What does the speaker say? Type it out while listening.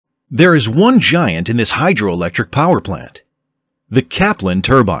There is one giant in this hydroelectric power plant, the Kaplan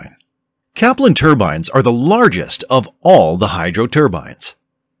turbine. Kaplan turbines are the largest of all the hydro turbines.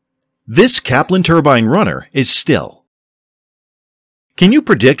 This Kaplan turbine runner is still. Can you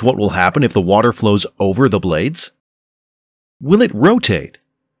predict what will happen if the water flows over the blades? Will it rotate?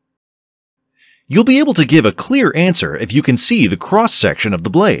 You'll be able to give a clear answer if you can see the cross-section of the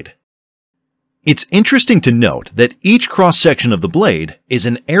blade. It's interesting to note that each cross-section of the blade is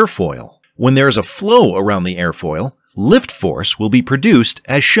an airfoil. When there is a flow around the airfoil, lift force will be produced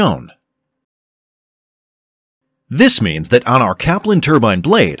as shown. This means that on our Kaplan turbine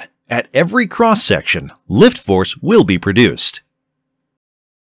blade, at every cross-section, lift force will be produced.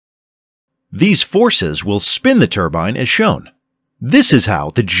 These forces will spin the turbine as shown. This is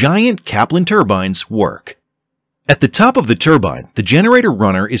how the giant Kaplan turbines work. At the top of the turbine, the generator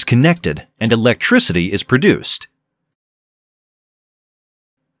runner is connected and electricity is produced.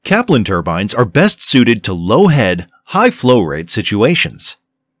 Kaplan turbines are best suited to low-head, high-flow rate situations.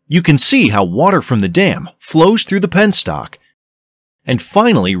 You can see how water from the dam flows through the penstock and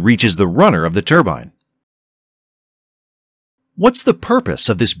finally reaches the runner of the turbine. What's the purpose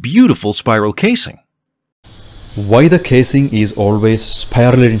of this beautiful spiral casing? Why the casing is always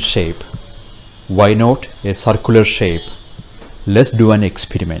spiral in shape? Why not a circular shape? Let's do an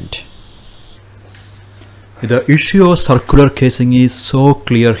experiment. The issue of circular casing is so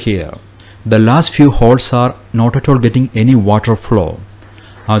clear here. The last few holes are not at all getting any water flow.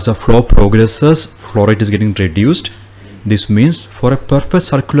 As the flow progresses, flow rate is getting reduced. This means for a perfect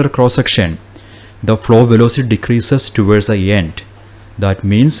circular cross-section, the flow velocity decreases towards the end. That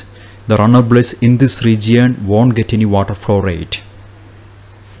means the runner blades in this region won't get any water flow rate.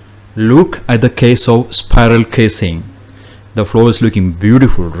 Look at the case of spiral casing. The flow is looking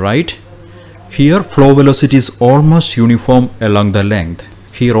beautiful, right? Here flow velocity is almost uniform along the length.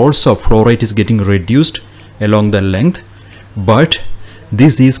 Here also flow rate is getting reduced along the length, but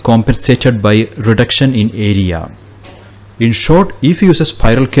this is compensated by reduction in area. In short, if you use a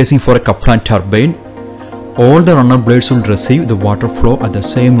spiral casing for a Kaplan turbine, all the runner blades will receive the water flow at the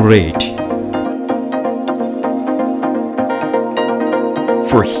same rate.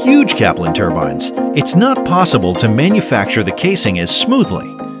 For huge Kaplan turbines, it's not possible to manufacture the casing as smoothly.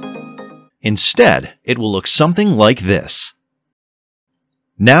 Instead, it will look something like this.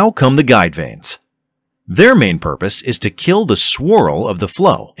 Now come the guide vanes. Their main purpose is to kill the swirl of the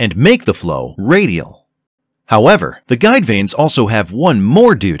flow and make the flow radial. However, the guide vanes also have one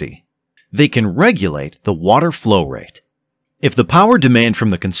more duty. They can regulate the water flow rate. If the power demand from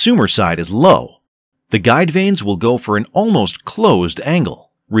the consumer side is low, the guide vanes will go for an almost closed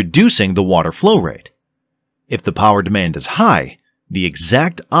angle, reducing the water flow rate. If the power demand is high, the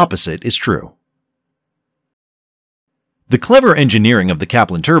exact opposite is true. The clever engineering of the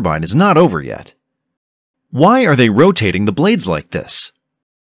Kaplan turbine is not over yet. Why are they rotating the blades like this?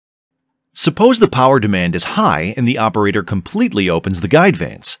 Suppose the power demand is high and the operator completely opens the guide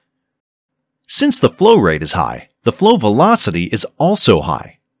vanes. Since the flow rate is high, the flow velocity is also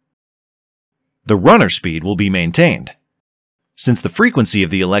high. The runner speed will be maintained, since the frequency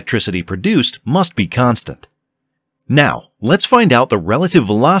of the electricity produced must be constant. Now, let's find out the relative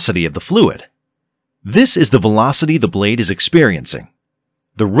velocity of the fluid. This is the velocity the blade is experiencing.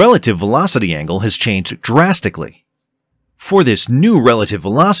 The relative velocity angle has changed drastically. For this new relative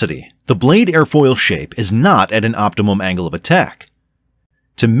velocity, the blade airfoil shape is not at an optimum angle of attack.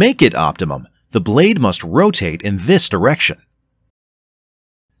 To make it optimum, the blade must rotate in this direction.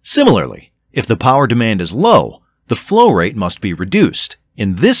 Similarly, if the power demand is low, the flow rate must be reduced.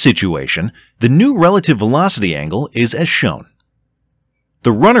 In this situation, the new relative velocity angle is as shown.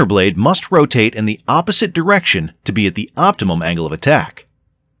 The runner blade must rotate in the opposite direction to be at the optimum angle of attack.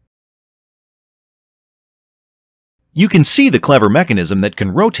 You can see the clever mechanism that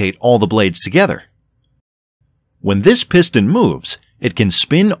can rotate all the blades together. When this piston moves, it can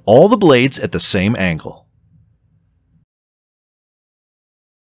spin all the blades at the same angle.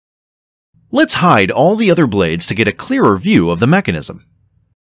 Let's hide all the other blades to get a clearer view of the mechanism.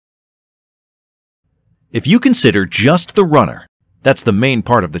 If you consider just the runner, that's the main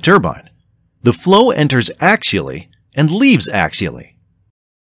part of the turbine, the flow enters axially and leaves axially.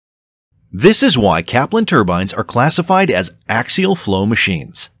 This is why Kaplan turbines are classified as axial flow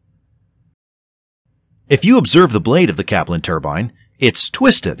machines. If you observe the blade of the Kaplan turbine, it's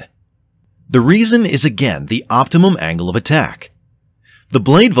twisted. The reason is again the optimum angle of attack. The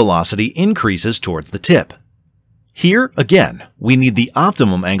blade velocity increases towards the tip. Here, again, we need the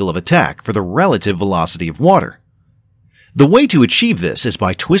optimum angle of attack for the relative velocity of water. The way to achieve this is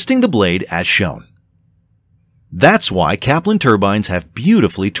by twisting the blade as shown. That's why Kaplan turbines have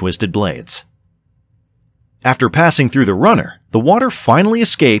beautifully twisted blades. After passing through the runner, the water finally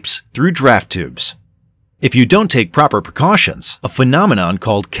escapes through draft tubes. If you don't take proper precautions, a phenomenon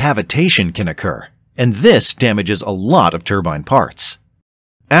called cavitation can occur, and this damages a lot of turbine parts.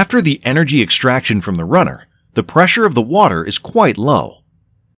 After the energy extraction from the runner, the pressure of the water is quite low.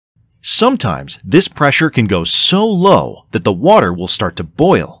 Sometimes this pressure can go so low that the water will start to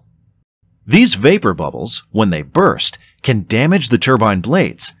boil. These vapor bubbles, when they burst, can damage the turbine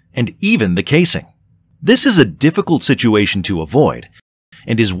blades and even the casing. This is a difficult situation to avoid,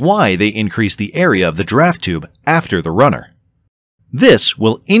 and is why they increase the area of the draft tube after the runner. This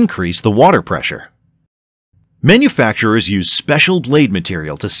will increase the water pressure. Manufacturers use special blade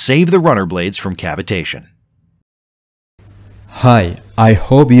material to save the runner blades from cavitation. Hi, I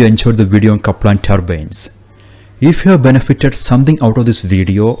hope you enjoyed the video on Kaplan turbines. If you have benefited something out of this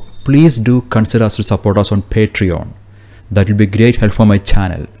video, please do consider us to support us on Patreon. That will be great help for my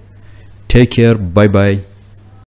channel. Take care, bye bye.